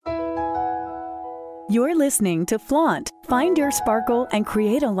You're listening to Flaunt. Find your sparkle and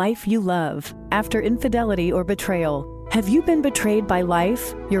create a life you love. After infidelity or betrayal, have you been betrayed by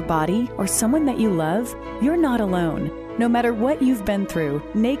life, your body, or someone that you love? You're not alone. No matter what you've been through,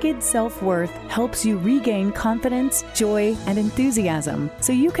 Naked Self-Worth helps you regain confidence, joy, and enthusiasm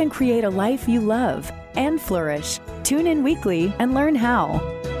so you can create a life you love and flourish. Tune in weekly and learn how.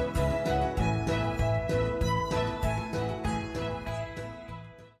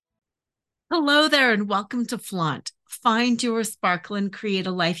 Hello there and welcome to Flaunt. Find your sparkle and create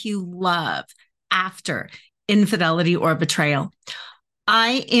a life you love after infidelity or betrayal.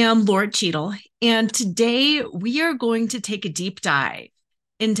 I am Lord Cheadle, and today we are going to take a deep dive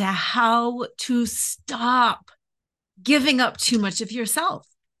into how to stop giving up too much of yourself.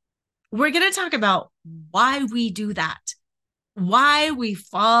 We're going to talk about why we do that, why we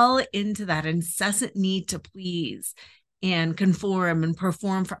fall into that incessant need to please and conform and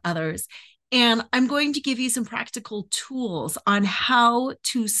perform for others. And I'm going to give you some practical tools on how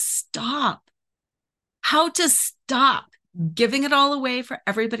to stop giving it all away for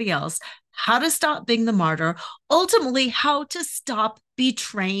everybody else, how to stop being the martyr, ultimately, how to stop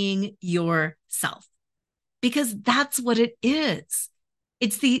betraying yourself. Because that's what it is.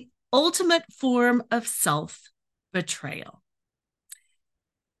 It's the ultimate form of self-betrayal.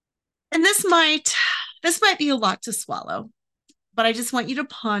 And this might be a lot to swallow, but I just want you to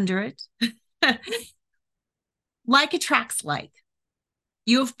ponder it. Like attracts like.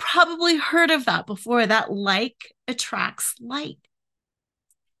 You've probably heard of that before, that like attracts like.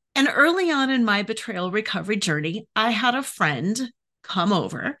 And early on in my betrayal recovery journey, I had a friend come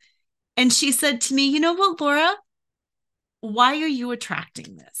over and she said to me, "You know what, Laura? Why are you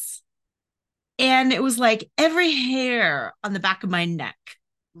attracting this?" And it was like every hair on the back of my neck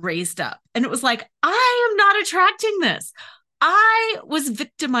raised up. And it was like, I am not attracting this. I was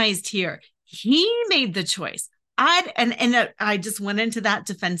victimized here. He made the choice. I just went into that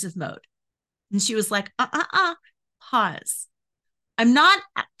defensive mode. And she was like, pause. I'm not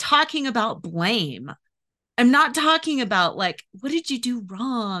talking about blame. I'm not talking about like, what did you do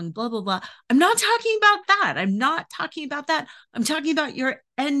wrong? Blah, blah, blah. I'm not talking about that. I'm talking about your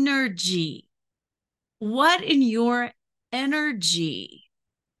energy. What in your energy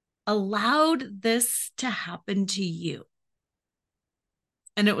allowed this to happen to you?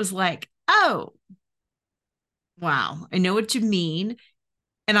 And it was like, oh, wow, I know what you mean.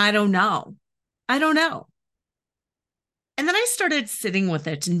 And I don't know. And then I started sitting with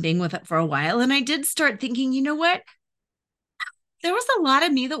it and being with it for a while. And I did start thinking, you know what? There was a lot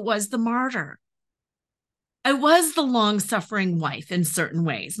of me that was the martyr. I was the long-suffering wife in certain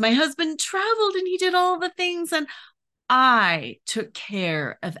ways. My husband traveled and he did all the things, and I took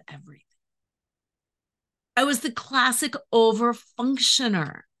care of everything. I was the classic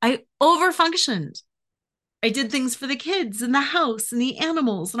overfunctioner. I overfunctioned. I did things for the kids and the house and the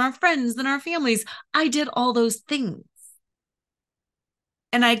animals and our friends and our families. I did all those things.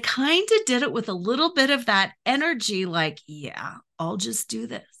 And I kind of did it with a little bit of that energy, like, yeah, I'll just do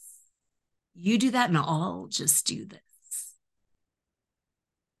this. You do that and I'll just do this.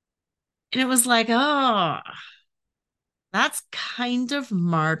 And it was like, oh, that's kind of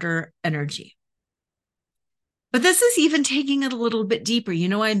martyr energy. But this is even taking it a little bit deeper. You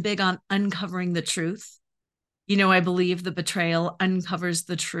know, I'm big on uncovering the truth. You know, I believe the betrayal uncovers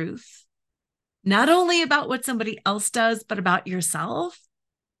the truth, not only about what somebody else does, but about yourself.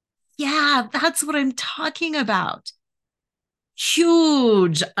 Yeah, that's what I'm talking about.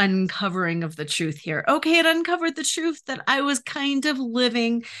 Huge uncovering of the truth here. Okay, it uncovered the truth that I was kind of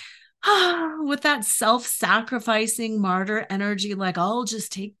living with that self-sacrificing martyr energy, like I'll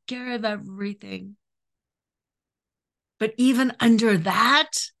just take care of everything. But even under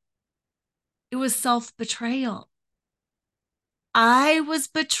that, it was self-betrayal. I was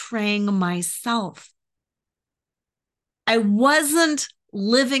betraying myself. I wasn't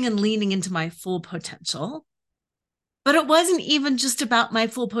living and leaning into my full potential, but it wasn't even just about my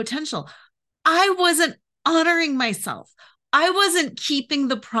full potential. I wasn't honoring myself. I wasn't keeping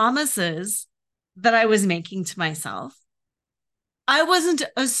the promises that I was making to myself. I wasn't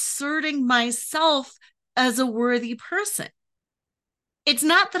asserting myself as a worthy person. It's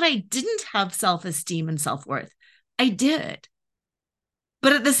not that I didn't have self-esteem and self-worth. I did.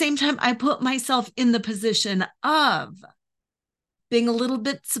 But at the same time, I put myself in the position of being a little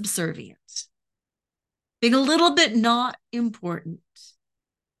bit subservient, being a little bit not important,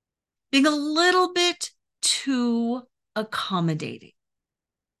 being a little bit too accommodating.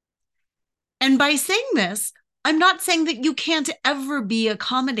 And by saying this, I'm not saying that you can't ever be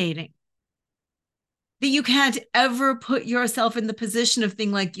accommodating. that you can't ever put yourself in the position of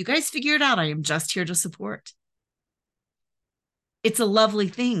being like, you guys figure it out. I am just here to support. It's a lovely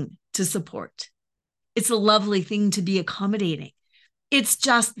thing to support. It's a lovely thing to be accommodating. It's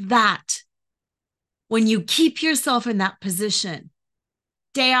just that when you keep yourself in that position,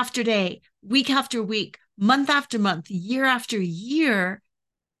 day after day, week after week, month after month, year after year,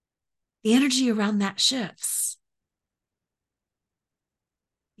 the energy around that shifts.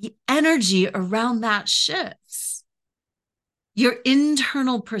 The energy around that shifts. Your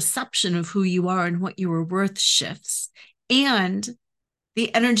internal perception of who you are and what you are worth shifts. And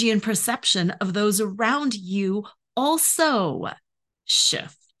the energy and perception of those around you also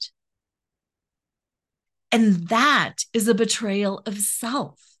shift. And that is a betrayal of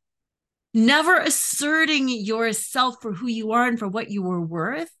self. Never asserting yourself for who you are and for what you are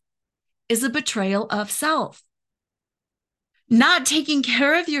worth is a betrayal of self. Not taking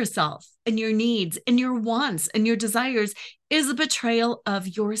care of yourself and your needs and your wants and your desires is a betrayal of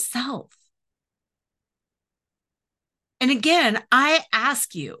yourself. And again, I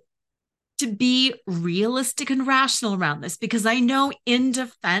ask you to be realistic and rational around this, because I know in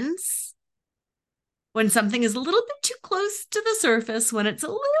defense, when something is a little bit too close to the surface, when it's a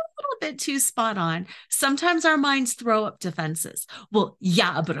little bit too spot on, sometimes our minds throw up defenses. Well,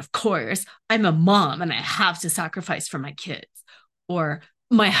 yeah, but of course, I'm a mom and I have to sacrifice for my kids. Or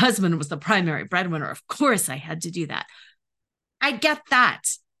my husband was the primary breadwinner. Of course, I had to do that. I get that.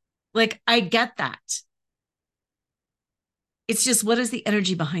 I get that. It's just, what is the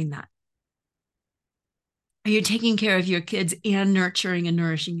energy behind that? Are you taking care of your kids and nurturing and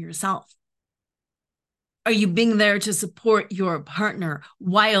nourishing yourself? Are you being there to support your partner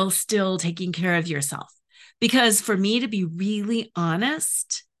while still taking care of yourself? Because for me, to be really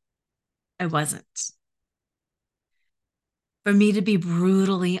honest, I wasn't. For me to be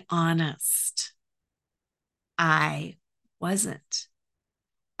brutally honest, I wasn't.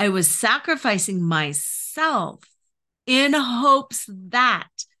 I was sacrificing myself in hopes that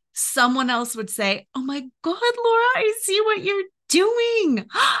someone else would say, oh my God, Laura, I see what you're doing.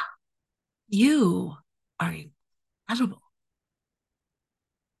 You are incredible.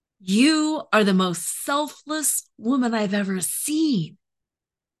 You are the most selfless woman I've ever seen.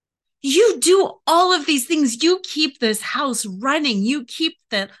 You do all of these things. You keep this house running. You keep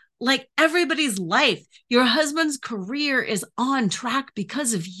everybody's life. Your husband's career is on track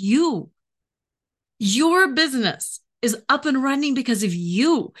because of you. Your business is up and running because of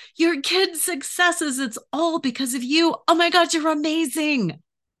you. Your kids' successes, it's all because of you. Oh my God, you're amazing.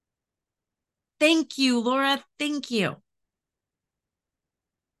 Thank you, Laura. Thank you.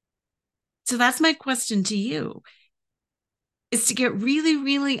 So that's my question to you, is to get really,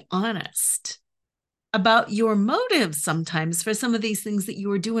 really honest about your motives sometimes for some of these things that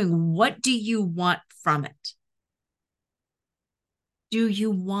you are doing. What do you want from it? Do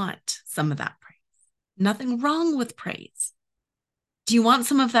you want some of that praise? Nothing wrong with praise. Do you want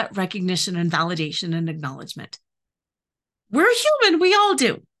some of that recognition and validation and acknowledgement? We're human. We all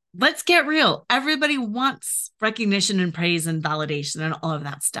do. Let's get real. Everybody wants recognition and praise and validation and all of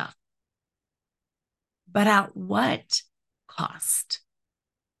that stuff. But at what cost?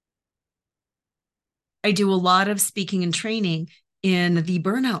 I do a lot of speaking and training in the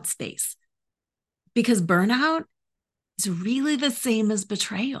burnout space, because burnout is really the same as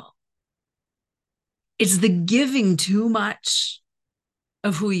betrayal. It's the giving too much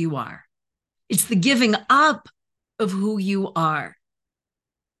of who you are. It's the giving up of who you are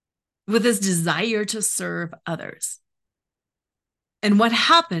with this desire to serve others. And what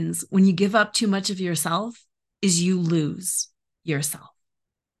happens when you give up too much of yourself is you lose yourself.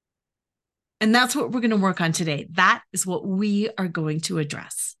 And that's what we're going to work on today. That is what we are going to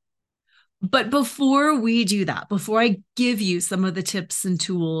address. But before we do that, before I give you some of the tips and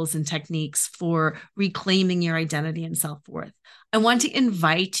tools and techniques for reclaiming your identity and self-worth, I want to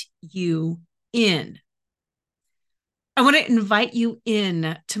invite you in. I want to invite you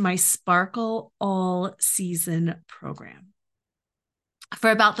in to my Sparkle All Season program. For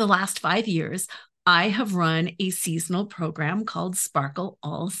about the last 5 years, I have run a seasonal program called Sparkle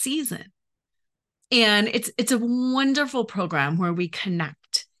All Season. And it's a wonderful program where we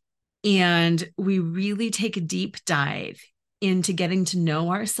connect and we really take a deep dive into getting to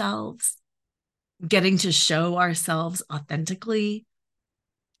know ourselves, getting to show ourselves authentically,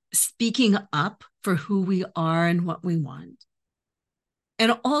 speaking up for who we are and what we want,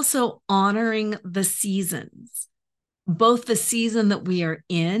 and also honoring the seasons, both the season that we are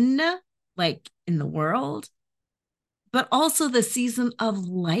in, like in the world, but also the season of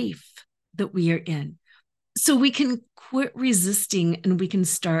life that we are in. So we can quit resisting and we can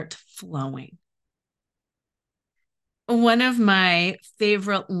start flowing. One of my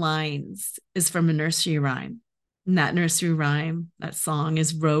favorite lines is from a nursery rhyme. And that nursery rhyme, that song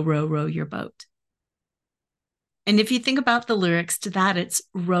is row, row, row your boat. And if you think about the lyrics to that, it's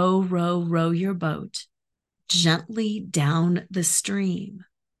row, row, row your boat gently down the stream.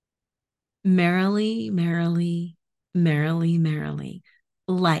 Merrily, merrily, merrily, merrily.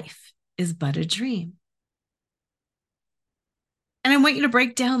 Life is but a dream. And I want you to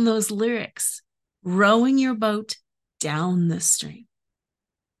break down those lyrics. Rowing your boat down the stream.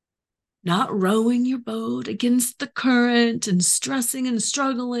 Not rowing your boat against the current and stressing and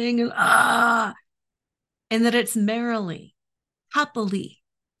struggling and that it's merrily, happily,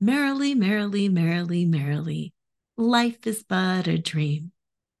 merrily, merrily, merrily, merrily. Life is but a dream.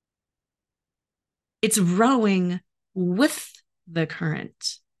 It's rowing with the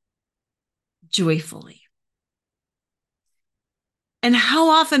current joyfully. And how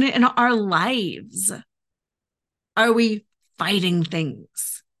often in our lives are we fighting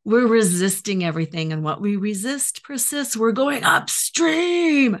things? We're resisting everything, and what we resist persists. We're going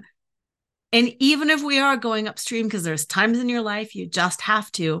upstream. And even if we are going upstream, because there's times in your life you just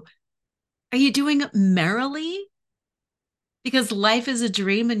have to, are you doing it merrily because life is a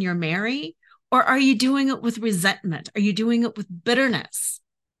dream and you're merry? Or are you doing it with resentment? Are you doing it with bitterness?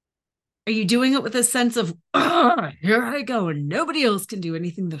 Are you doing it with a sense of, here I go, and nobody else can do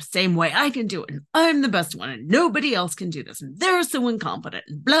anything the same way I can do it, and I'm the best one, and nobody else can do this, and they're so incompetent,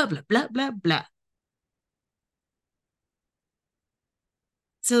 and blah, blah, blah, blah, blah.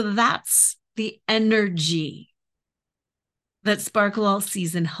 So that's the energy that Sparkle All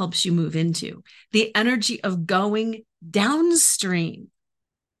Season helps you move into. The energy of going downstream,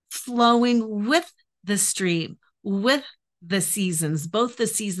 flowing with the stream, with the seasons, both the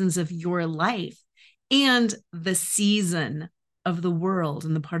seasons of your life and the season of the world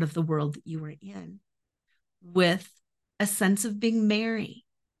and the part of the world that you are in, with a sense of being merry.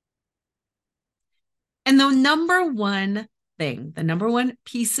 And the number one thing, the number one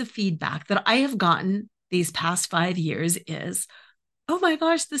piece of feedback that I have gotten these past 5 years is, oh my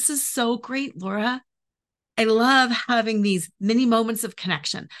gosh, this is so great, Laura. I love having these mini moments of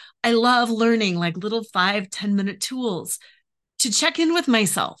connection. I love learning like little 5-10 minute tools to check in with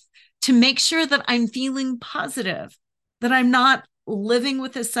myself, to make sure that I'm feeling positive, that I'm not living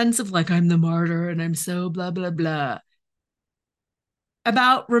with a sense of like, I'm the martyr and I'm so blah, blah, blah.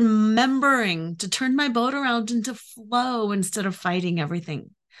 About remembering to turn my boat around into flow instead of fighting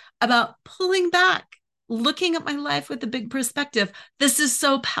everything. About pulling back, looking at my life with a big perspective. This is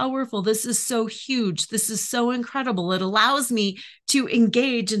so powerful. This is so huge. This is so incredible. It allows me to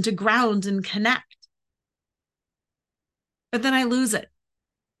engage and to ground and connect. But then I lose it.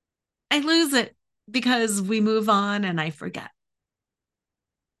 I lose it because we move on and I forget.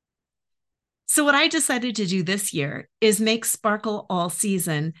 So what I decided to do this year is make Sparkle All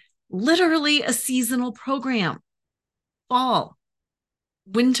Season literally a seasonal program. Fall,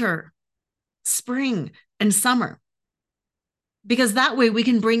 winter, spring, and summer. Because that way we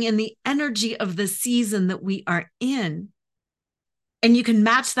can bring in the energy of the season that we are in. And you can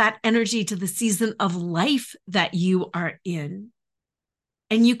match that energy to the season of life that you are in.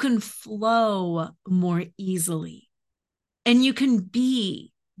 And you can flow more easily. And you can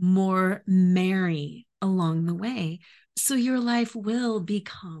be more merry along the way. So your life will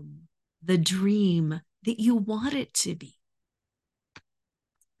become the dream that you want it to be.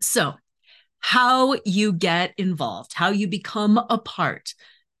 So, how you get involved, how you become a part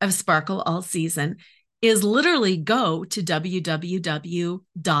of Sparkle All Season is literally go to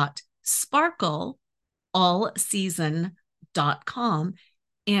www.sparkleallseason.com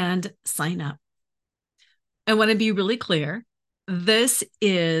and sign up. I want to be really clear. This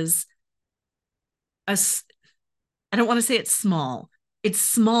is I don't want to say it's small. It's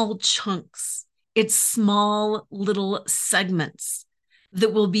small chunks. It's small little segments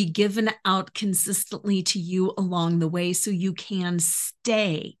that will be given out consistently to you along the way so you can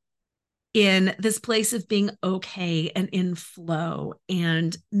stay in this place of being okay and in flow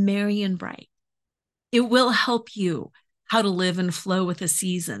and merry and bright. It will help you how to live and flow with the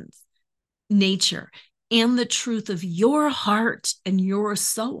seasons, nature, and the truth of your heart and your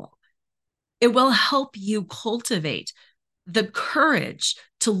soul. It will help you cultivate the courage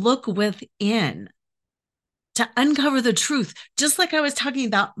to look within, to uncover the truth, just like I was talking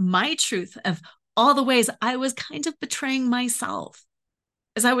about my truth of all the ways I was kind of betraying myself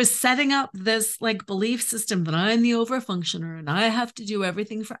as I was setting up this like belief system that I'm the overfunctioner and I have to do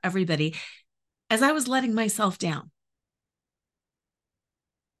everything for everybody, as I was letting myself down.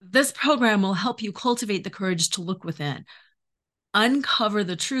 This program will help you cultivate the courage to look within. uncover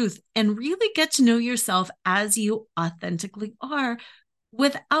the truth and really get to know yourself as you authentically are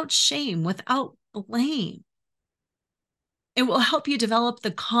without shame, without blame. It will help you develop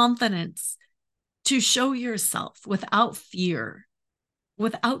the confidence to show yourself without fear,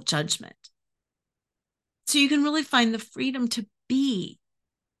 without judgment. So you can really find the freedom to be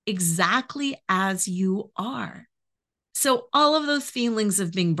exactly as you are. So all of those feelings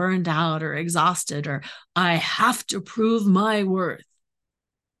of being burned out or exhausted or I have to prove my worth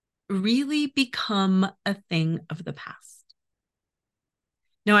really become a thing of the past.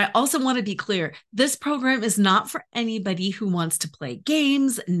 Now, I also want to be clear, this program is not for anybody who wants to play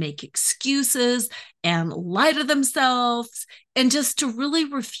games and make excuses and lie to themselves and just to really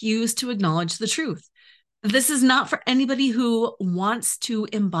refuse to acknowledge the truth. This is not for anybody who wants to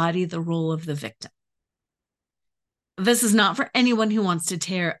embody the role of the victim. This is not for anyone who wants to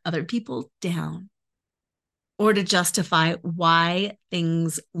tear other people down or to justify why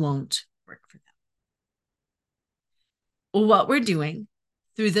things won't work for them. What we're doing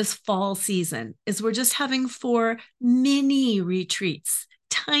through this fall season is we're just having 4 mini retreats,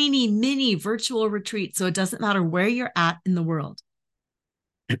 tiny mini virtual retreats. So it doesn't matter where you're at in the world.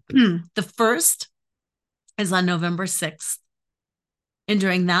 The first is on November 6th. And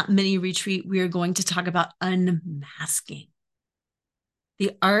during that mini retreat, we are going to talk about unmasking,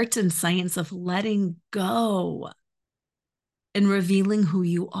 the art and science of letting go and revealing who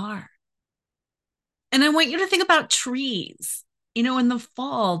you are. And I want you to think about trees. You know, in the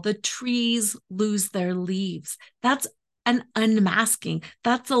fall, the trees lose their leaves. That's an unmasking.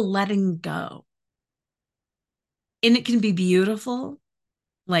 That's a letting go. And it can be beautiful,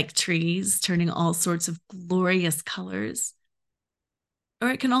 like trees turning all sorts of glorious colors. Or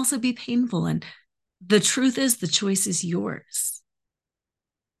it can also be painful. And the truth is, the choice is yours.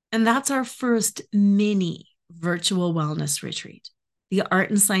 And that's our first mini virtual wellness retreat, the art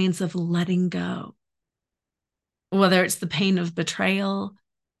and science of letting go. Whether it's the pain of betrayal,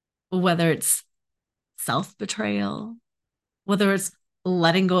 whether it's self-betrayal, whether it's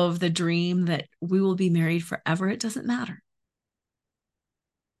letting go of the dream that we will be married forever, it doesn't matter.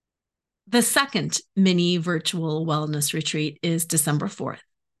 The second mini virtual wellness retreat is December 4th.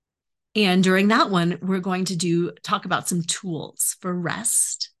 And during that one, we're going to talk about some tools for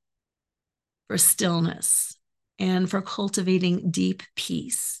rest, for stillness, and for cultivating deep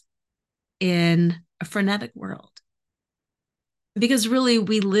peace in a frenetic world. Because really,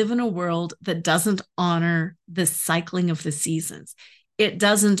 we live in a world that doesn't honor the cycling of the seasons. It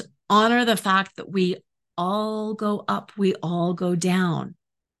doesn't honor the fact that we all go up, we all go down.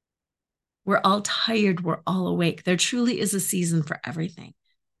 We're all tired, we're all awake. There truly is a season for everything.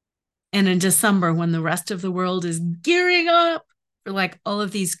 And in December, when the rest of the world is gearing up for like all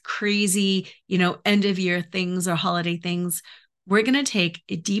of these crazy, end of year things or holiday things, we're going to take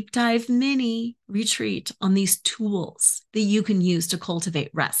a deep dive mini retreat on these tools that you can use to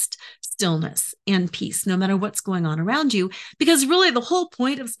cultivate rest, stillness, and peace, no matter what's going on around you. Because really, the whole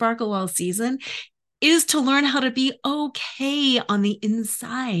point of Sparkle Well season is to learn how to be okay on the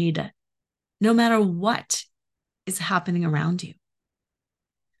inside, no matter what is happening around you.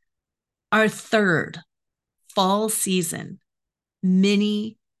 Our third fall season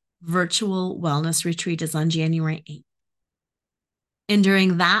mini virtual wellness retreat is on January 8th. And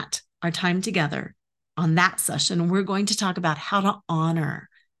during our time together on that session, we're going to talk about how to honor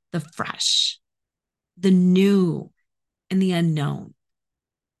the fresh, the new, and the unknown.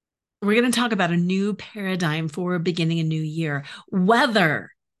 We're going to talk about a new paradigm for beginning a new year,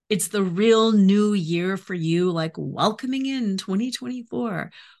 whether it's the real new year for you, like welcoming in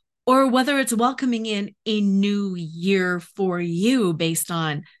 2024, or whether it's welcoming in a new year for you based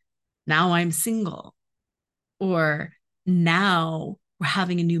on now I'm single, or now we're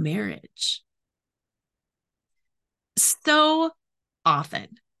having a new marriage. So often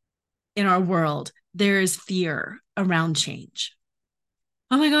in our world, there is fear around change.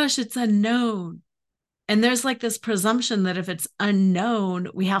 Oh my gosh, it's unknown. And there's like this presumption that if it's unknown,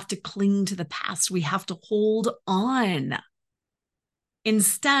 we have to cling to the past. We have to hold on.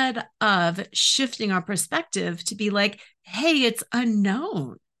 Instead of shifting our perspective to be like, hey, it's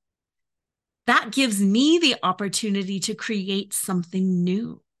unknown. That gives me the opportunity to create something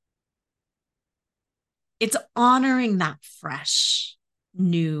new. It's honoring that fresh,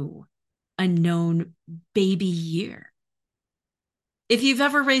 new, unknown baby year. If you've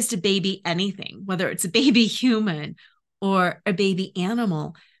ever raised a baby anything, whether it's a baby human or a baby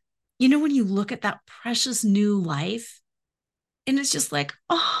animal, when you look at that precious new life, and it's just like,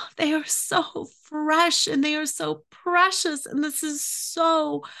 oh, they are so fresh and they are so precious. And this is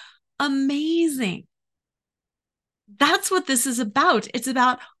so amazing. That's what this is about. It's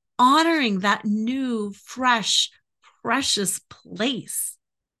about honoring that new, fresh, precious place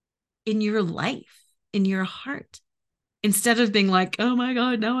in your life, in your heart, instead of being like, oh my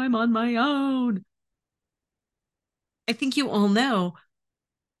God, now I'm on my own. I think you all know,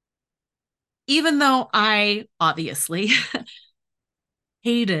 even though I obviously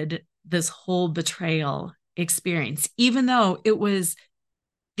hated this whole betrayal experience, even though it was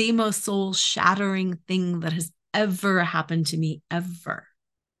the most soul shattering thing that has ever happened to me, ever.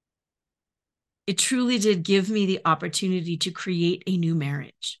 It truly did give me the opportunity to create a new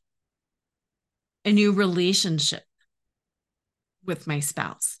marriage, a new relationship with my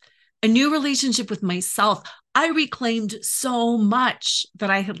spouse, a new relationship with myself. I reclaimed so much that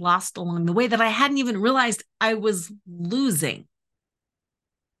I had lost along the way that I hadn't even realized I was losing.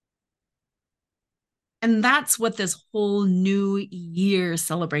 And that's what this whole new year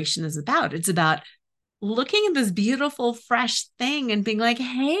celebration is about. It's about looking at this beautiful, fresh thing and being like,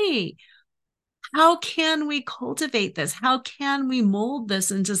 hey, how can we cultivate this? How can we mold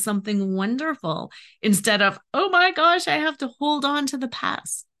this into something wonderful instead of, oh my gosh, I have to hold on to the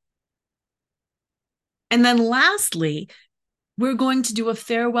past? And then lastly, we're going to do a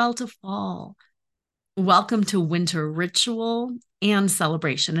farewell to fall. Welcome to winter ritual and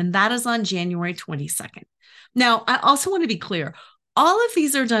celebration. And that is on January 22nd. Now, I also want to be clear. All of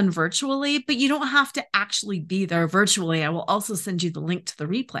these are done virtually, but you don't have to actually be there virtually. I will also send you the link to the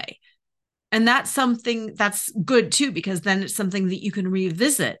replay. And that's something that's good too, because then it's something that you can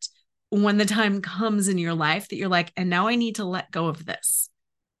revisit when the time comes in your life that you're like, and now I need to let go of this.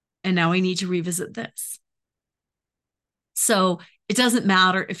 And now I need to revisit this. So it doesn't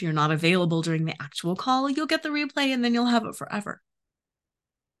matter if you're not available during the actual call, you'll get the replay and then you'll have it forever.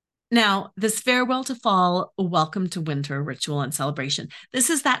 Now, this farewell to fall, welcome to winter ritual and celebration. This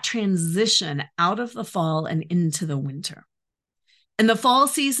is that transition out of the fall and into the winter. And the fall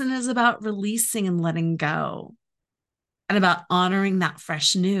season is about releasing and letting go and about honoring that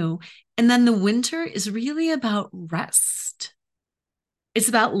fresh new. And then the winter is really about rest. It's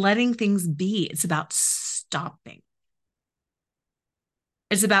about letting things be. It's about stopping.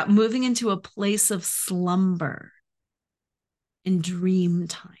 It's about moving into a place of slumber and dream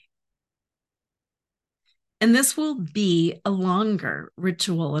time. And this will be a longer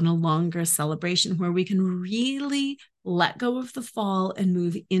ritual and a longer celebration where we can really let go of the fall and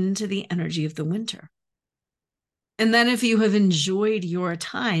move into the energy of the winter. And then if you have enjoyed your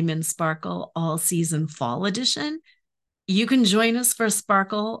time in Sparkle All Season Fall Edition, you can join us for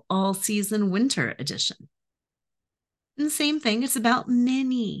Sparkle All Season Winter Edition. And the same thing, it's about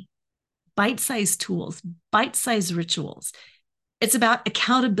many bite-sized tools, bite-sized rituals. It's about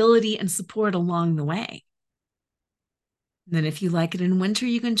accountability and support along the way. And then if you like it in winter,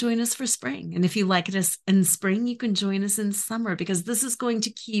 you can join us for spring. And if you like it in spring, you can join us in summer, because this is going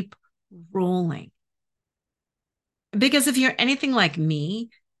to keep rolling. Because if you're anything like me,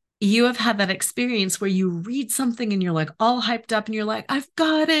 you have had that experience where you read something and you're like all hyped up and you're like, I've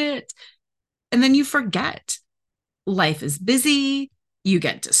got it. And then you forget. Life is busy, you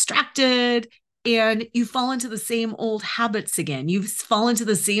get distracted, and you fall into the same old habits again. You fall into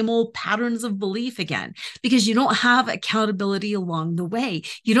the same old patterns of belief again, because you don't have accountability along the way.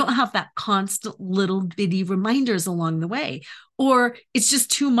 You don't have that constant little bitty reminders along the way, or it's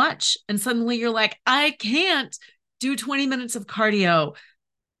just too much. And suddenly you're like, I can't do 20 minutes of cardio,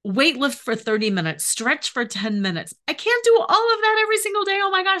 weightlift for 30 minutes, stretch for 10 minutes. I can't do all of that every single day. Oh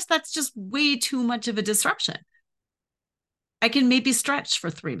my gosh, that's just way too much of a disruption. I can maybe stretch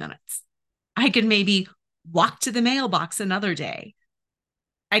for 3 minutes. I can maybe walk to the mailbox another day.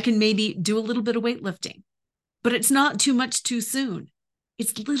 I can maybe do a little bit of weightlifting, but it's not too much too soon.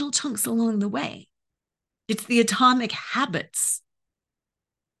 It's little chunks along the way. It's the atomic habits.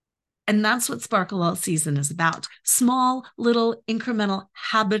 And that's what Sparkle All Season is about. Small, little incremental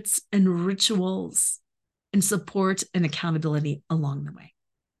habits and rituals and support and accountability along the way.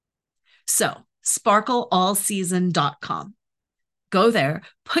 So sparkleallseason.com. Go there,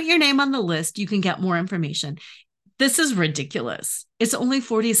 put your name on the list. You can get more information. This is ridiculous. It's only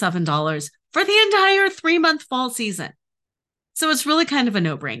 $47 for the entire 3-month fall season. So it's really kind of a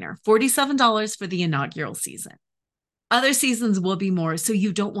no-brainer. $47 for the inaugural season. Other seasons will be more, so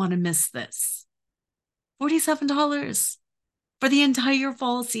you don't want to miss this. $47 for the entire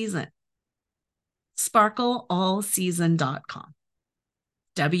fall season. sparkleallseason.com.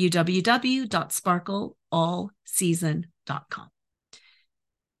 www.sparkleallseason.com.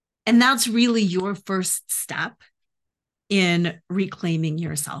 And that's really your first step in reclaiming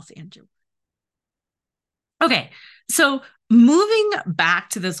yourself, Andrew. Okay, so moving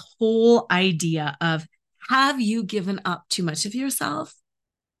back to this whole idea of Have you given up too much of yourself?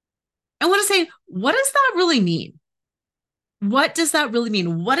 I want to say, what does that really mean? What does that really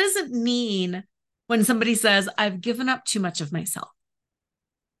mean? What does it mean when somebody says, I've given up too much of myself?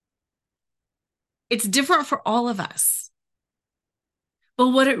 It's different for all of us. But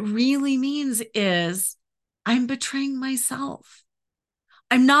what it really means is I'm betraying myself.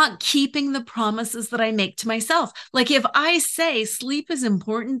 I'm not keeping the promises that I make to myself. Like if I say sleep is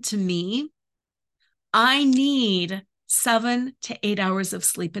important to me, I need 7 to 8 hours of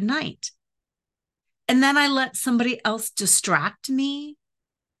sleep a night. And then I let somebody else distract me.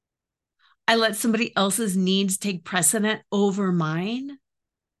 I let somebody else's needs take precedent over mine.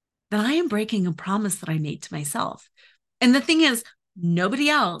 Then I am breaking a promise that I made to myself. And the thing is, nobody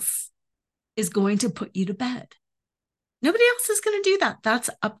else is going to put you to bed. Nobody else is going to do that. That's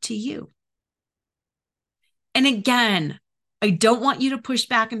up to you. And again, I don't want you to push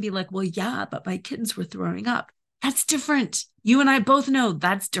back and be like, well, yeah, but my kids were throwing up. That's different. You and I both know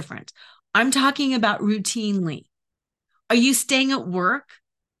that's different. I'm talking about routinely. Are you staying at work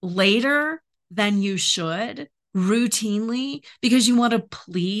later than you should routinely because you want to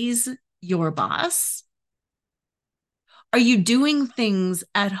please your boss? Are you doing things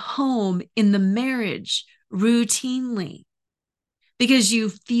at home in the marriage routinely because you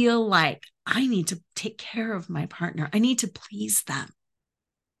feel like I need to take care of my partner? I need to please them.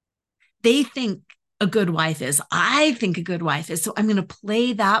 They think a good wife is. I think a good wife is. So I'm going to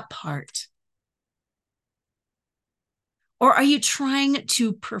play that part. Or are you trying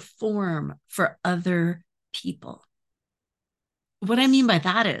to perform for other people? What I mean by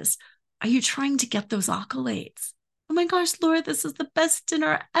that is, are you trying to get those accolades? Oh my gosh, Laura, this is the best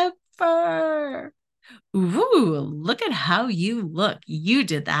dinner ever. Ooh, look at how you look. You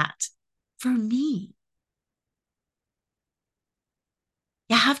did that for me.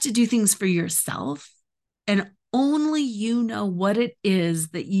 You have to do things for yourself, and only you know what it is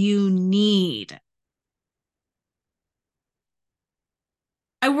that you need.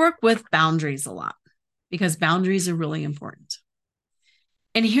 I work with boundaries a lot because boundaries are really important.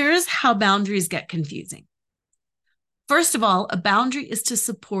 And here's how boundaries get confusing. First of all, a boundary is to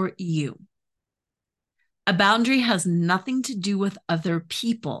support you. A boundary has nothing to do with other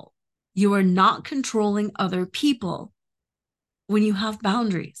people. You are not controlling other people when you have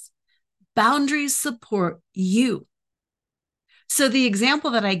boundaries. Boundaries support you. So the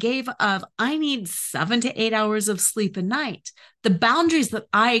example that I gave of I need 7 to 8 hours of sleep a night, the boundaries that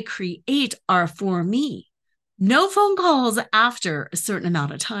I create are for me. No phone calls after a certain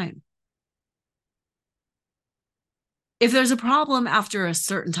amount of time. If there's a problem after a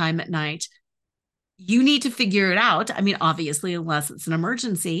certain time at night, you need to figure it out. I mean, obviously, unless it's an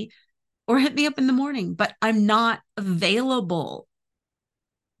emergency, or hit me up in the morning, but I'm not available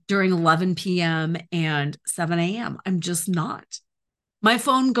during 11 p.m. and 7 a.m. I'm just not. My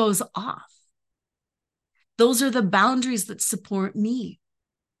phone goes off. Those are the boundaries that support me.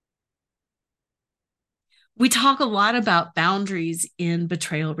 We talk a lot about boundaries in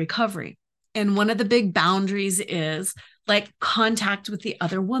betrayal recovery. And one of the big boundaries is like contact with the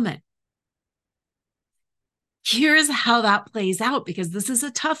other woman. Here's how that plays out, because this is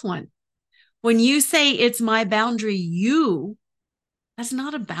a tough one. When you say it's my boundary, that's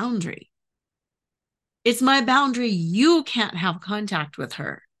not a boundary. It's my boundary. You can't have contact with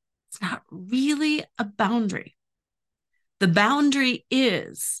her. It's not really a boundary. The boundary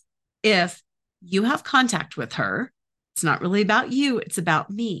is if you have contact with her, it's not really about you. It's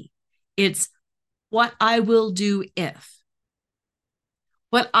about me. It's what I will do if.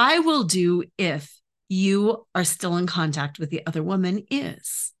 What I will do if you are still in contact with the other woman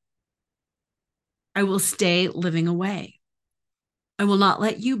is I will stay living away. I will not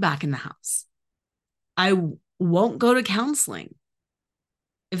let you back in the house. I won't go to counseling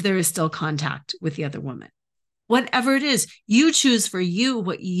if there is still contact with the other woman. Whatever it is, you choose for you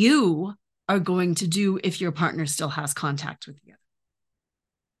what you are going to do if your partner still has contact with you.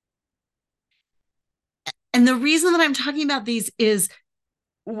 And the reason that I'm talking about these is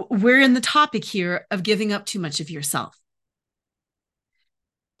we're in the topic here of giving up too much of yourself.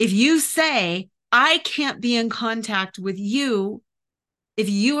 If you say, I can't be in contact with you, if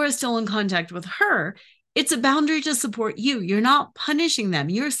you are still in contact with her, it's a boundary to support you. You're not punishing them.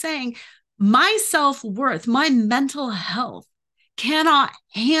 You're saying, my self-worth, my mental health cannot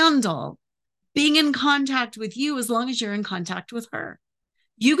handle being in contact with you as long as you're in contact with her.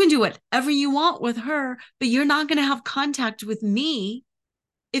 You can do whatever you want with her, but you're not going to have contact with me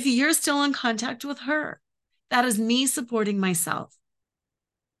if you're still in contact with her. That is me supporting myself.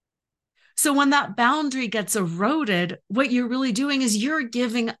 So when that boundary gets eroded, what you're really doing is you're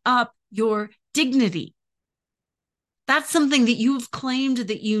giving up your dignity. That's something that you've claimed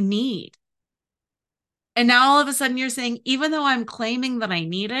that you need. And now all of a sudden you're saying, even though I'm claiming that I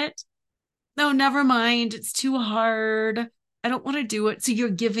need it, no, never mind. It's too hard. I don't want to do it. So you're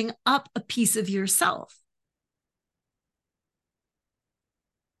giving up a piece of yourself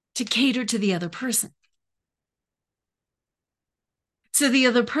to cater to the other person. So the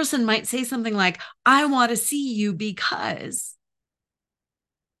other person might say something like, I want to see you because,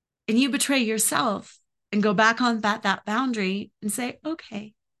 and you betray yourself and go back on that boundary and say,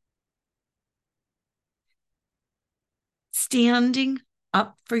 okay. Standing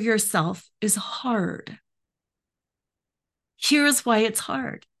up for yourself is hard. Here's why it's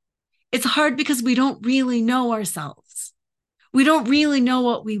hard. It's hard because we don't really know ourselves. We don't really know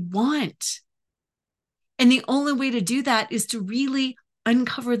what we want. And the only way to do that is to really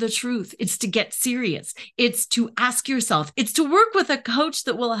uncover the truth. It's to get serious. It's to ask yourself. It's to work with a coach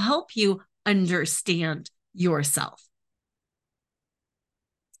that will help you understand yourself.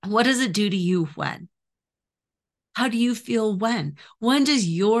 What does it do to you when? How do you feel when? When does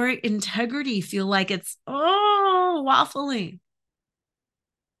your integrity feel like it's, waffling?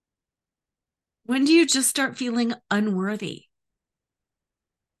 When do you just start feeling unworthy?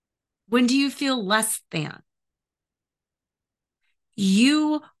 When do you feel less than?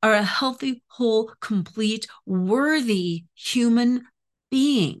 You are a healthy, whole, complete, worthy human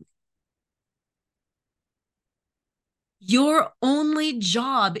being. Your only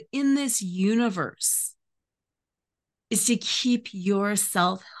job in this universe is to keep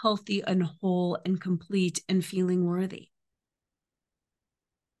yourself healthy and whole and complete and feeling worthy.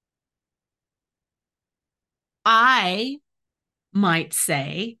 I might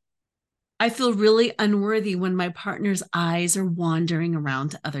say, I feel really unworthy when my partner's eyes are wandering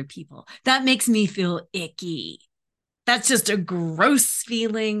around to other people. That makes me feel icky. That's just a gross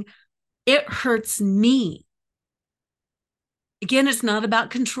feeling. It hurts me. Again, it's not about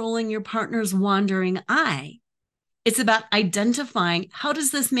controlling your partner's wandering eye. It's about identifying, how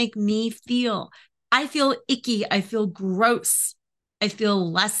does this make me feel? I feel icky. I feel gross. I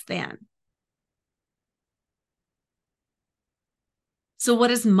feel less than. So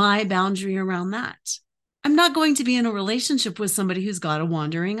what is my boundary around that? I'm not going to be in a relationship with somebody who's got a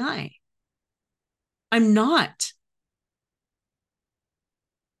wandering eye. I'm not.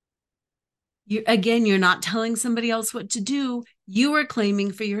 You're not telling somebody else what to do. You are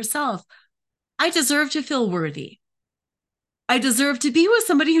claiming for yourself. I deserve to feel worthy. I deserve to be with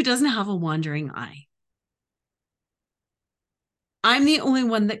somebody who doesn't have a wandering eye. I'm the only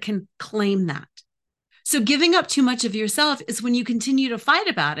one that can claim that. So giving up too much of yourself is when you continue to fight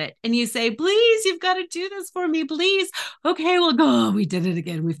about it and you say, please, you've got to do this for me, please. Okay, we'll go. Oh, we did it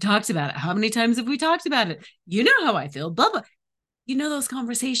again. We've talked about it. How many times have we talked about it? You know how I feel, blah, blah. You know those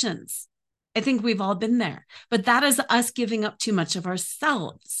conversations. I think we've all been there. But that is us giving up too much of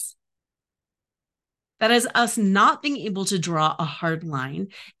ourselves. That is us not being able to draw a hard line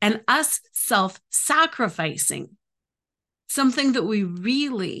and us self-sacrificing something that we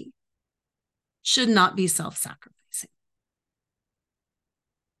really should not be self-sacrificing.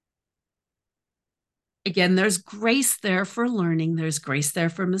 Again, there's grace there for learning. There's grace there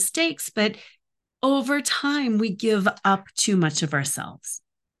for mistakes, but over time, we give up too much of ourselves.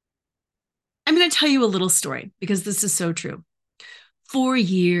 I'm going to tell you a little story because this is so true. For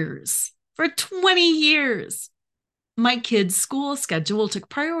 20 years, my kids' school schedule took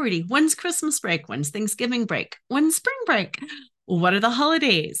priority. When's Christmas break? When's Thanksgiving break? When's spring break? What are the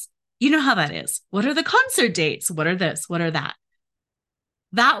holidays? You know how that is. What are the concert dates? What are this? What are that?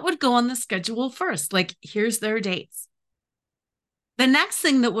 That would go on the schedule first. Like, here's their dates. The next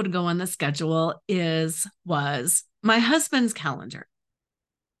thing that would go on the schedule was my husband's calendar.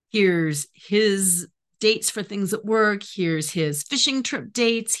 Here's his dates for things at work. Here's his fishing trip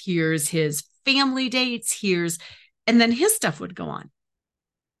dates. Here's his family dates. And then his stuff would go on.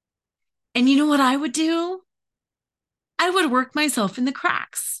 And you know what I would do? I would work myself in the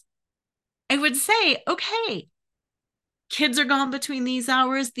cracks. I would say, okay, kids are gone between these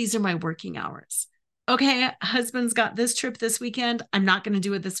hours. These are my working hours. Okay, husband's got this trip this weekend. I'm not going to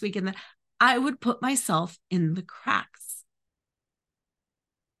do it this weekend. I would put myself in the cracks.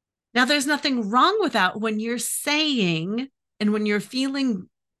 Now, there's nothing wrong with that when you're saying and when you're feeling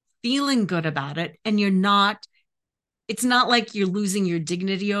good about it and it's not like you're losing your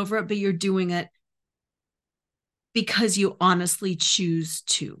dignity over it, but you're doing it because you honestly choose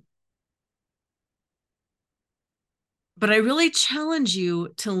to. But I really challenge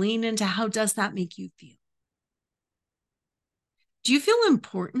you to lean into, how does that make you feel? Do you feel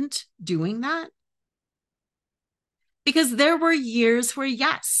important doing that? Because there were years where,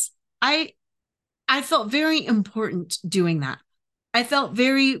 yes, I I felt very important doing that. I felt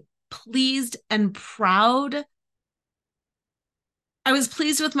very pleased and proud. I was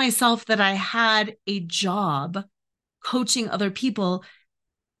pleased with myself that I had a job coaching other people,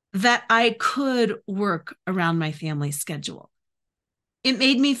 that I could work around my family schedule. It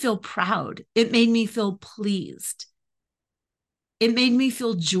made me feel proud. It made me feel pleased. It made me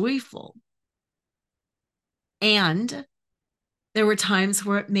feel joyful. And there were times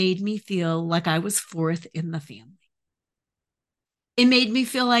where it made me feel like I was fourth in the family. It made me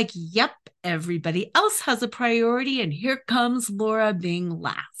feel like, yep, everybody else has a priority, and here comes Laura being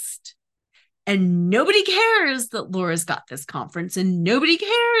last. And nobody cares that Laura's got this conference, and nobody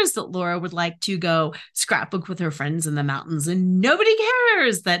cares that Laura would like to go scrapbook with her friends in the mountains, and nobody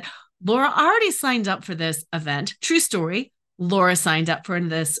cares that Laura already signed up for this event. True story. Laura signed up for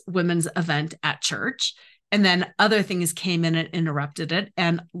this women's event at church, and then other things came in and interrupted it,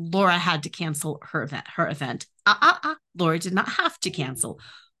 and Laura had to cancel her event. Laura did not have to cancel.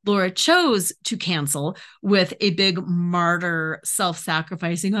 Laura chose to cancel with a big martyr,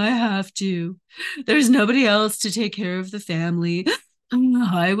 self-sacrificing, I have to. There's nobody else to take care of the family.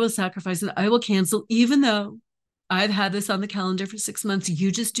 I will sacrifice and I will cancel, even though I've had this on the calendar for 6 months.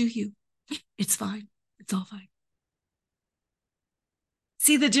 You just do you. It's fine. It's all fine.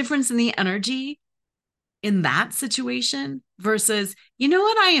 See the difference in the energy in that situation versus, you know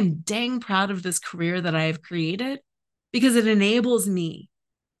what? I am dang proud of this career that I have created because it enables me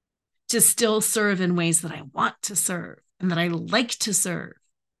to still serve in ways that I want to serve and that I like to serve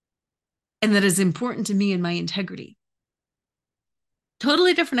and that is important to me and my integrity.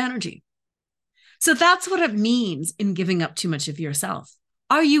 Totally different energy. So that's what it means in giving up too much of yourself.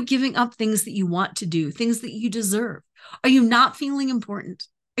 Are you giving up things that you want to do, things that you deserve? Are you not feeling important?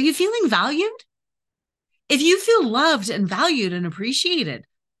 Are you feeling valued? If you feel loved and valued and appreciated,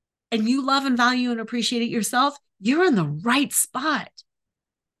 and you love and value and appreciate it yourself, you're in the right spot.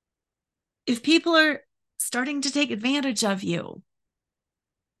 If people are starting to take advantage of you,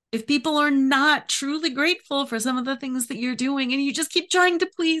 if people are not truly grateful for some of the things that you're doing, and you just keep trying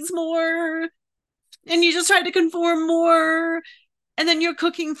to please more, and you just try to conform more, and then you're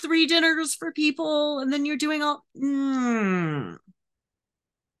cooking 3 dinners for people, and then you're doing all, you're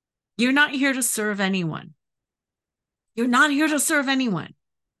not here to serve anyone. You're not here to serve anyone.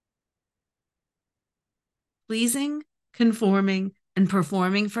 Pleasing, conforming, and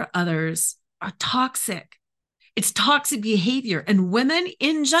performing for others are toxic. It's toxic behavior. And women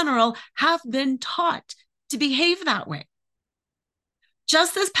in general have been taught to behave that way.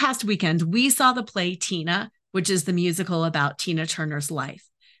 Just this past weekend, we saw the play Tina, which is the musical about Tina Turner's life.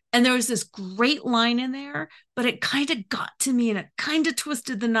 And there was this great line in there, but it kind of got to me and it kind of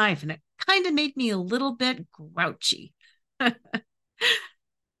twisted the knife and it kind of made me a little bit grouchy.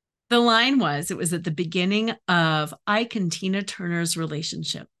 The line was, it was at the beginning of Ike and Tina Turner's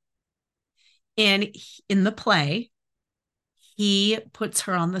relationship. And in the play, he puts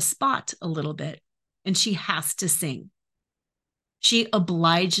her on the spot a little bit and she has to sing. She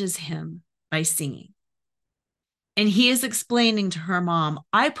obliges him by singing. And he is explaining to her mom,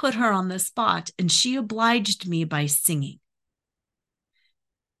 I put her on the spot and she obliged me by singing.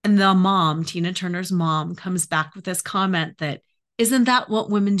 And the mom, Tina Turner's mom, comes back with this comment that, isn't that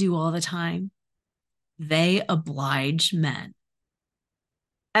what women do all the time? They oblige men.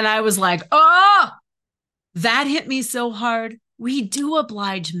 And I was like, oh, that hit me so hard. We do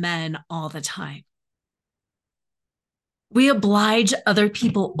oblige men all the time. We oblige other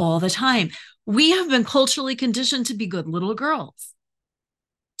people all the time. We have been culturally conditioned to be good little girls,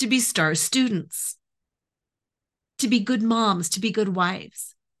 to be star students, to be good moms, to be good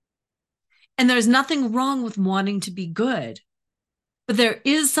wives. And there's nothing wrong with wanting to be good, but there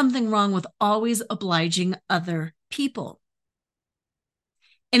is something wrong with always obliging other people.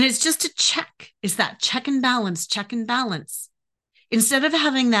 And it's just a check. It's that check and balance, check and balance. Instead of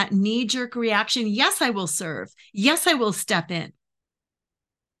having that knee-jerk reaction, yes, I will serve. Yes, I will step in.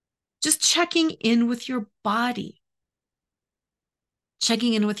 Just checking in with your body,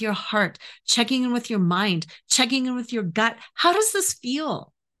 checking in with your heart, checking in with your mind, checking in with your gut. How does this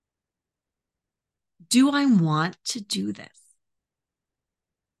feel? Do I want to do this?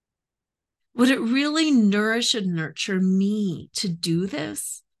 Would it really nourish and nurture me to do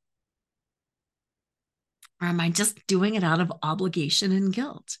this? Or am I just doing it out of obligation and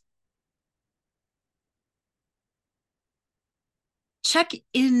guilt? Check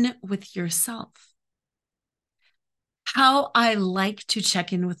in with yourself. How I like to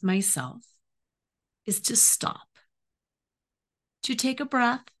check in with myself is to stop, to take a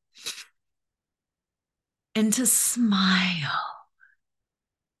breath, and to smile.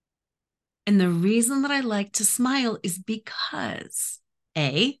 And the reason that I like to smile is because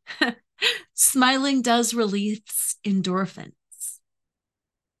A, smiling does release endorphins.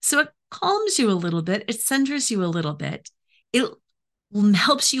 So it calms you a little bit, it centers you a little bit. It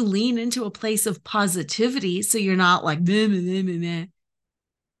helps you lean into a place of positivity so you're not like, meh, meh, meh, meh.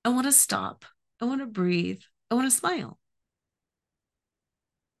 I want to stop. I want to breathe. I want to smile.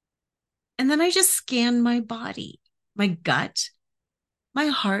 And then I just scan my body, my gut, my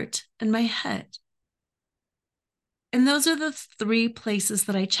heart, and my head. And those are the three places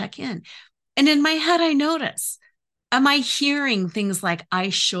that I check in. And in my head, I notice, am I hearing things like I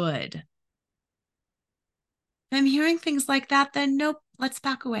should? If I'm hearing things like that, then nope, let's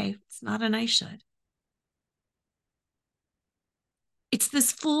back away. It's not an I should. It's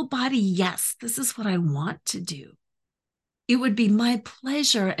this full body, yes, this is what I want to do. It would be my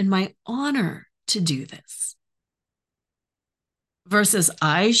pleasure and my honor to do this. Versus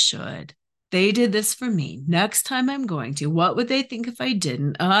I should. They did this for me. Next time I'm going to. What would they think if I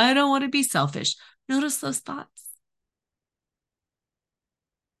didn't? I don't want to be selfish. Notice those thoughts.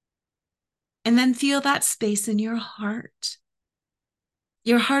 And then feel that space in your heart.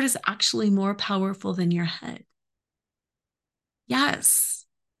 Your heart is actually more powerful than your head. Yes,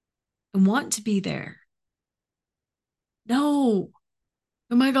 I want to be there. No,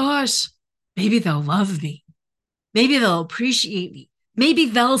 oh my gosh, maybe they'll love me. Maybe they'll appreciate me. Maybe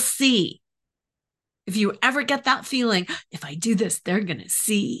they'll see. If you ever get that feeling, if I do this, they're going to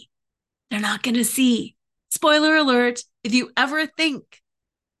see. They're not going to see. Spoiler alert, if you ever think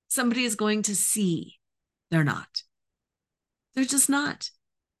somebody is going to see, they're not. They're just not.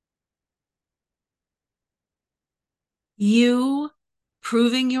 You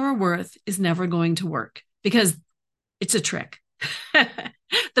proving your worth is never going to work because it's a trick.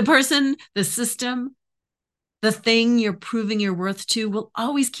 The person, the system, the thing you're proving your worth to will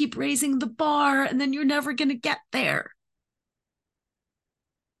always keep raising the bar, and then you're never going to get there.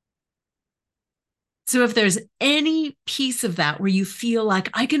 So if there's any piece of that where you feel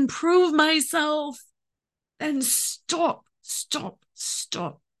like I can prove myself, then stop.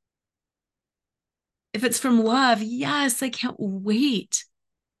 If it's from love, yes, I can't wait.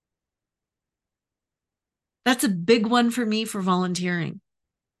 That's a big one for me for volunteering.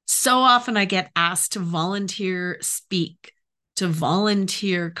 So often I get asked to volunteer speak, to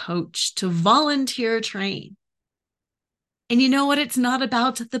volunteer coach, to volunteer train. And you know what? It's not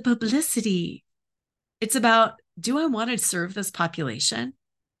about the publicity. It's about, do I want to serve this population?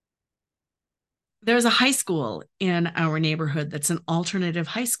 There's a high school in our neighborhood that's an alternative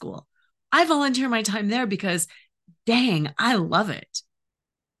high school. I volunteer my time there because, dang, I love it.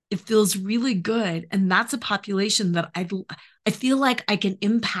 It feels really good. And that's a population that I feel like I can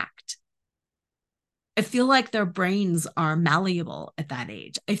impact. I feel like their brains are malleable at that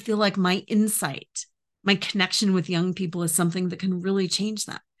age. I feel like my insight, my connection with young people is something that can really change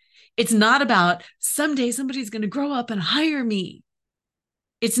them. It's not about someday somebody's going to grow up and hire me.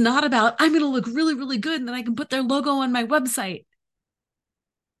 It's not about I'm going to look really, really good and then I can put their logo on my website.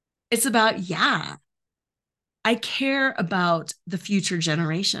 It's about, yeah, I care about the future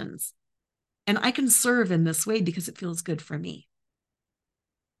generations and I can serve in this way because it feels good for me.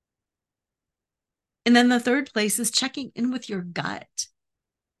 And then the third place is checking in with your gut.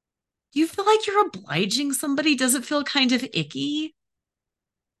 Do you feel like you're obliging somebody? Does it feel kind of icky?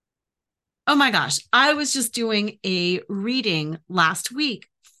 Oh my gosh, I was just doing a reading last week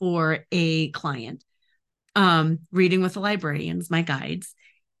for a client, reading with the librarians, my guides.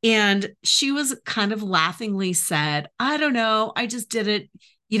 And she was kind of laughingly said, I don't know, I just did it,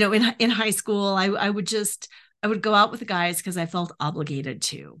 in high school. I would go out with the guys because I felt obligated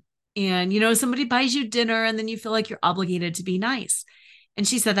to. And, somebody buys you dinner and then you feel like you're obligated to be nice. And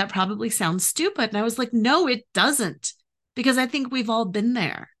she said, that probably sounds stupid. And I was like, no, it doesn't, because I think we've all been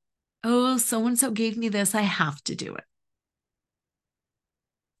there. Oh, so-and-so gave me this, I have to do it.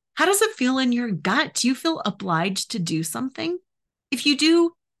 How does it feel in your gut? Do you feel obliged to do something? If you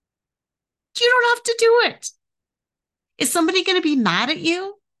do, you don't have to do it. Is somebody going to be mad at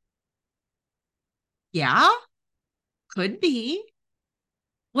you? Yeah, could be.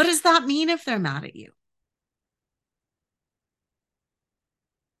 What does that mean if they're mad at you?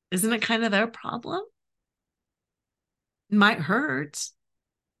 Isn't it kind of their problem? It might hurt.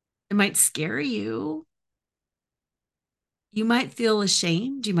 It might scare you. You might feel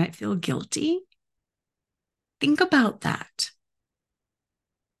ashamed. You might feel guilty. Think about that.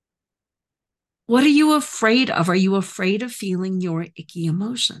 What are you afraid of? Are you afraid of feeling your icky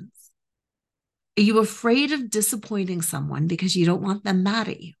emotions? Are you afraid of disappointing someone because you don't want them mad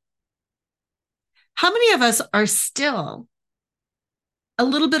at you? How many of us are still a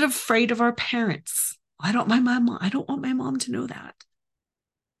little bit afraid of our parents. I don't want my mom to know that.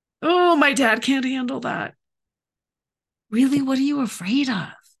 Oh, my dad can't handle that. Really, what are you afraid of?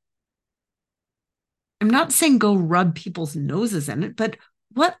 I'm not saying go rub people's noses in it, but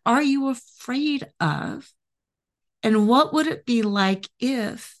what are you afraid of? And what would it be like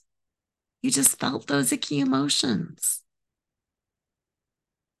if you just felt those icky emotions?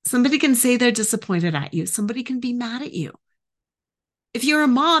 Somebody can say they're disappointed at you. Somebody can be mad at you. If you're a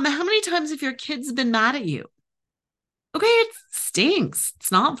mom, how many times have your kids been mad at you? Okay, it stinks.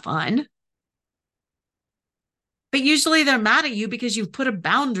 It's not fun. But usually they're mad at you because you've put a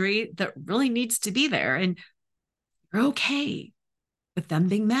boundary that really needs to be there, and you're okay with them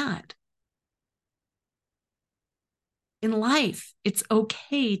being mad. In life, it's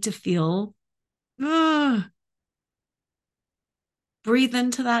okay to feel, breathe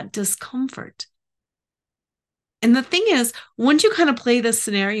into that discomfort. And the thing is, once you kind of play this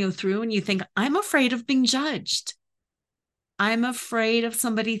scenario through and you think, I'm afraid of being judged. I'm afraid of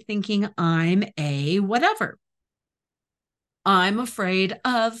somebody thinking I'm a whatever. I'm afraid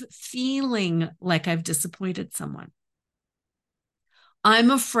of feeling like I've disappointed someone.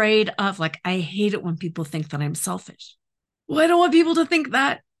 I'm afraid of, like, I hate it when people think that I'm selfish. Well, I don't want people to think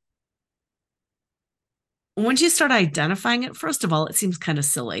that. Once you start identifying it, first of all, it seems kind of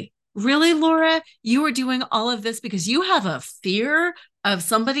silly. Really, Laura, you are doing all of this because you have a fear of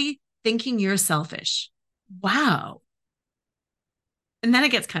somebody thinking you're selfish. Wow. And then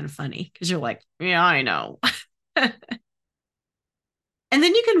it gets kind of funny because you're like, yeah, I know. And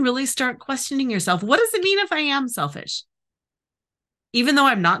then you can really start questioning yourself. What does it mean if I am selfish? Even though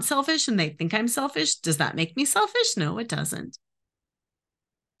I'm not selfish and they think I'm selfish, does that make me selfish? No, it doesn't.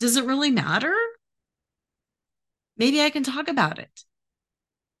 Does it really matter? Maybe I can talk about it.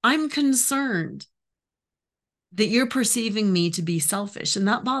 I'm concerned that you're perceiving me to be selfish, and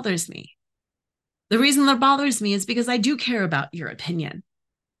that bothers me. The reason that bothers me is because I do care about your opinion.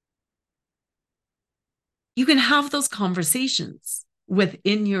 You can have those conversations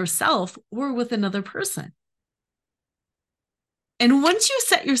within yourself or with another person. And once you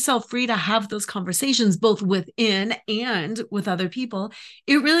set yourself free to have those conversations, both within and with other people,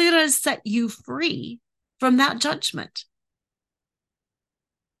 it really does set you free from that judgment.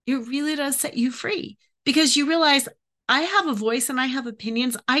 It really does set you free because you realize I have a voice and I have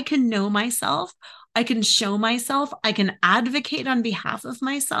opinions. I can know myself. I can show myself. I can advocate on behalf of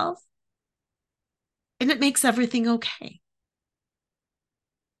myself. And it makes everything okay.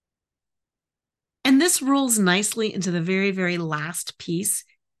 And this rolls nicely into the very, very last piece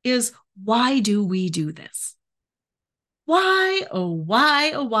is, why do we do this? Why,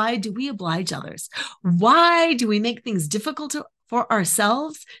 why do we oblige others? Why do we make things difficult for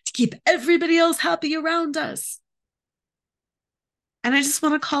ourselves to keep everybody else happy around us? And I just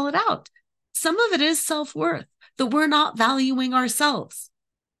want to call it out. Some of it is self-worth, that we're not valuing ourselves.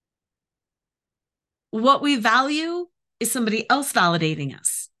 What we value is somebody else validating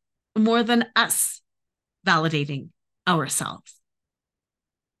us more than us validating ourselves.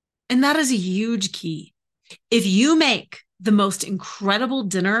 And that is a huge key. If you make the most incredible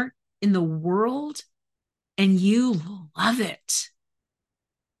dinner in the world and you love it,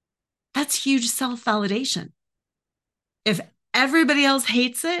 that's huge self-validation. If everybody else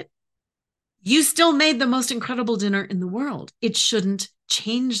hates it, you still made the most incredible dinner in the world. It shouldn't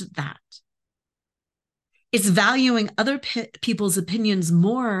change that. It's valuing other people's opinions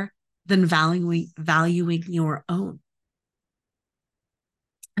more than valuing your own.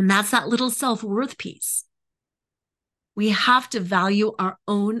 And that's that little self-worth piece. We have to value our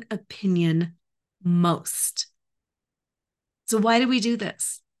own opinion most. So why do we do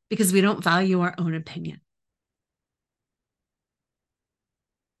this? Because we don't value our own opinion.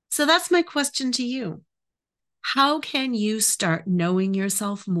 So that's my question to you. How can you start knowing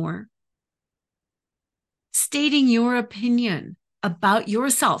yourself more? Stating your opinion about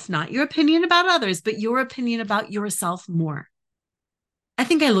yourself, not your opinion about others, but your opinion about yourself more. I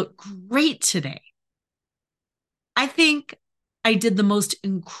think I look great today. I think I did the most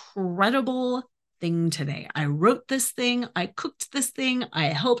incredible thing today. I wrote this thing, I cooked this thing, I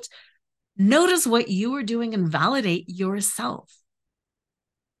helped. Notice what you were doing and validate yourself.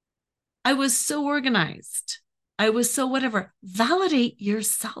 I was so organized. I was so whatever. Validate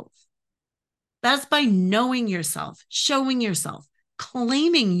yourself. That's by knowing yourself, showing yourself,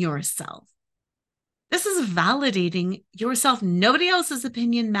 claiming yourself. This is validating yourself. Nobody else's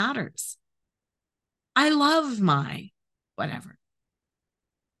opinion matters. I love my whatever.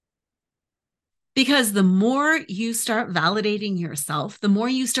 Because the more you start validating yourself, the more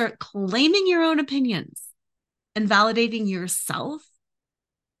you start claiming your own opinions and validating yourself,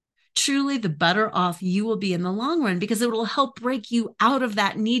 truly, the better off you will be in the long run, because it will help break you out of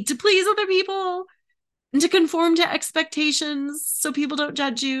that need to please other people and to conform to expectations so people don't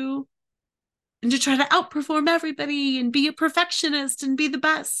judge you, and to try to outperform everybody and be a perfectionist and be the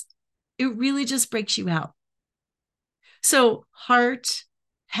best. It really just breaks you out. So heart,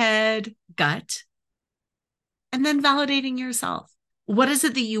 head, gut, and then validating yourself. What is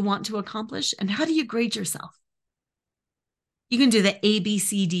it that you want to accomplish, and how do you grade yourself? You can do the A, B,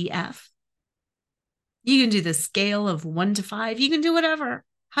 C, D, F. You can do the scale of 1 to 5. You can do whatever.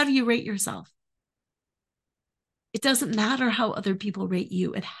 How do you rate yourself? It doesn't matter how other people rate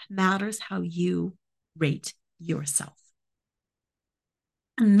you. It matters how you rate yourself.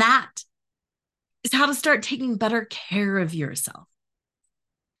 And that is how to start taking better care of yourself.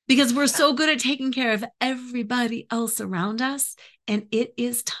 Because we're so good at taking care of everybody else around us. And it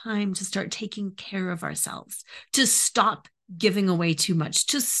is time to start taking care of ourselves, to stop giving away too much,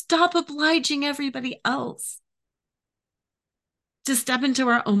 to stop obliging everybody else, to step into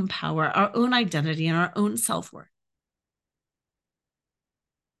our own power, our own identity, and our own self-worth.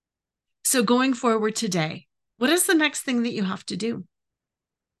 So going forward today, what is the next thing that you have to do?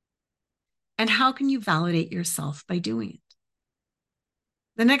 And how can you validate yourself by doing it?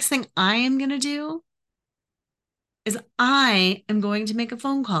 The next thing I am going to do is I am going to make a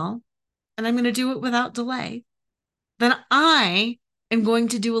phone call, and I'm going to do it without delay. Then I am going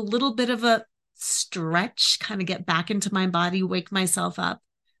to do a little bit of a stretch, kind of get back into my body, wake myself up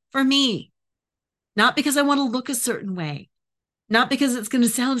for me. Not because I want to look a certain way, not because it's going to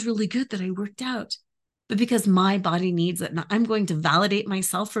sound really good that I worked out, but because my body needs it. And I'm going to validate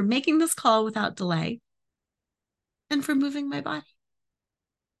myself for making this call without delay and for moving my body.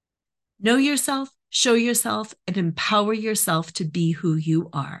 Know yourself, show yourself, and empower yourself to be who you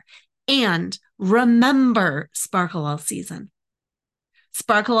are. And remember Sparkle All Season.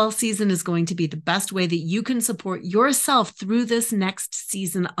 Sparkle All Season is going to be the best way that you can support yourself through this next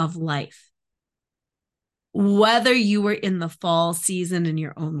season of life. Whether you are in the fall season in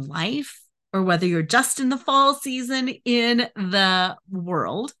your own life, or whether you're just in the fall season in the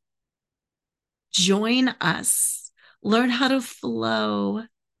world, join us. Learn how to flow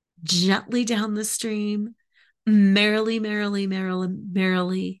gently down the stream. Merrily, merrily, merrily,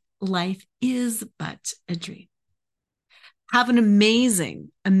 merrily, life is but a dream. Have an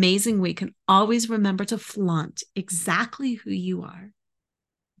amazing, amazing week. And always remember to flaunt exactly who you are,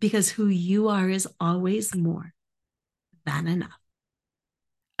 because who you are is always more than enough.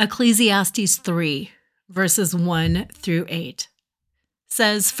 Ecclesiastes 3, verses 1 through 8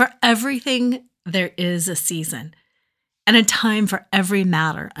 says, "For everything there is a season, and a time for every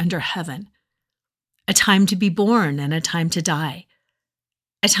matter under heaven, a time to be born and a time to die,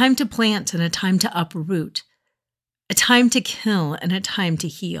 a time to plant and a time to uproot, a time to kill and a time to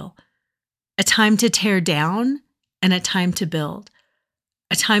heal, a time to tear down and a time to build,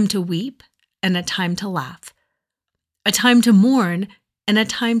 a time to weep and a time to laugh, a time to mourn and a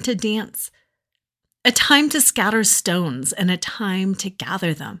time to dance, a time to scatter stones and a time to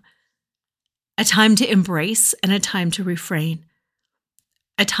gather them, a time to embrace and a time to refrain,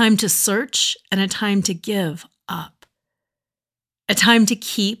 a time to search and a time to give up, a time to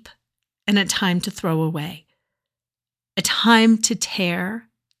keep and a time to throw away, a time to tear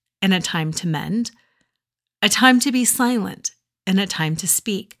and a time to mend, a time to be silent and a time to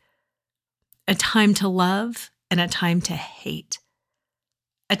speak, a time to love and a time to hate,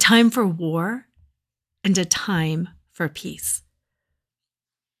 a time for war and a time for peace."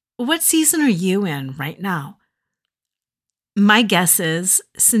 What season are you in right now? My guess is,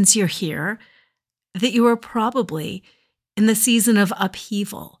 since you're here, that you are probably in the season of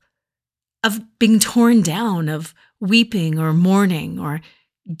upheaval, of being torn down, of weeping or mourning or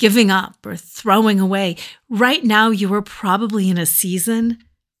giving up or throwing away. Right now, you are probably in a season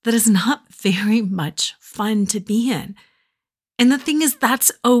that is not very much fun to be in. And the thing is,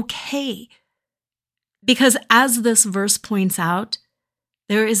 that's okay. Because as this verse points out,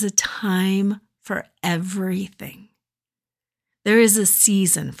 there is a time for everything. There is a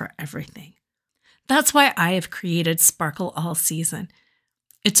season for everything. That's why I have created Sparkle All Season.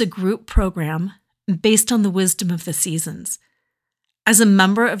 It's a group program based on the wisdom of the seasons. As a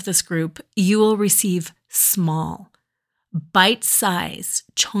member of this group, you will receive small, bite-sized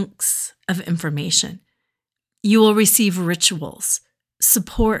chunks of information. You will receive rituals,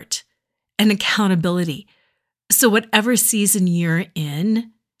 support, and accountability. So whatever season you're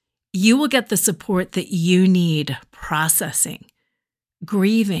in, you will get the support that you need processing,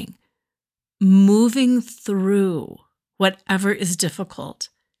 grieving, moving through whatever is difficult,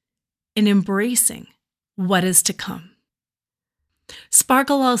 and embracing what is to come.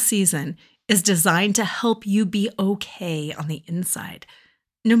 Sparkle All Season is designed to help you be okay on the inside,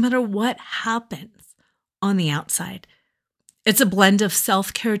 no matter what happens on the outside. It's a blend of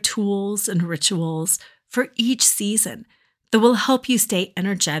self-care tools and rituals for each season that will help you stay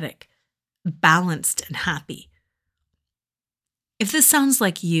energetic, balanced, and happy. If this sounds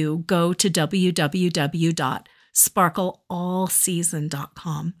like you, go to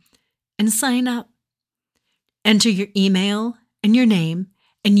www.sparkleallseason.com and sign up. Enter your email and your name,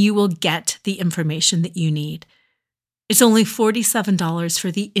 and you will get the information that you need. It's only $47 for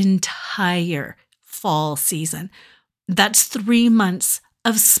the entire fall season. That's 3 months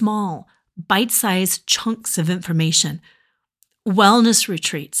of small, bite-sized chunks of information, wellness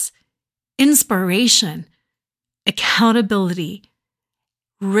retreats, inspiration, accountability,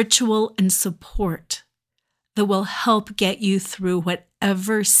 ritual, and support that will help get you through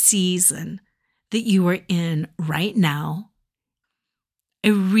whatever season that you are in right now. I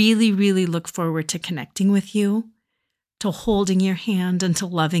really, really look forward to connecting with you, to holding your hand, and to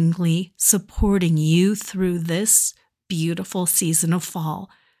lovingly supporting you through this beautiful season of fall,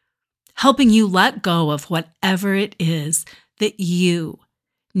 helping you let go of whatever it is that you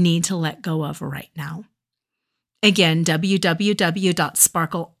need to let go of right now. Again,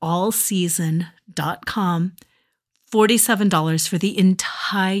 www.sparkleallseason.com, $47 for the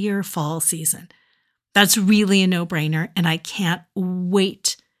entire fall season. That's really a no-brainer, and I can't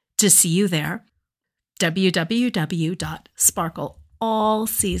wait to see you there.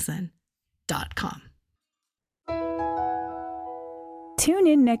 www.sparkleallseason.com. Tune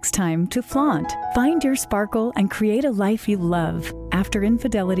in next time to Flaunt, Find Your Sparkle, and Create a Life You Love After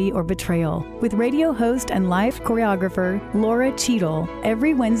Infidelity or Betrayal with radio host and live choreographer Laura Cheadle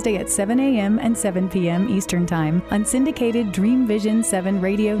every Wednesday at 7 a.m. and 7 p.m. Eastern Time on syndicated Dream Vision 7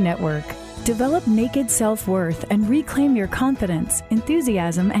 radio network. Develop naked self-worth and reclaim your confidence,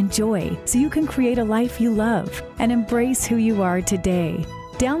 enthusiasm, and joy so you can create a life you love and embrace who you are today.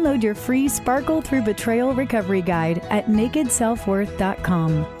 Download your free Sparkle Through Betrayal Recovery Guide at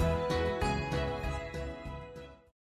nakedselfworth.com.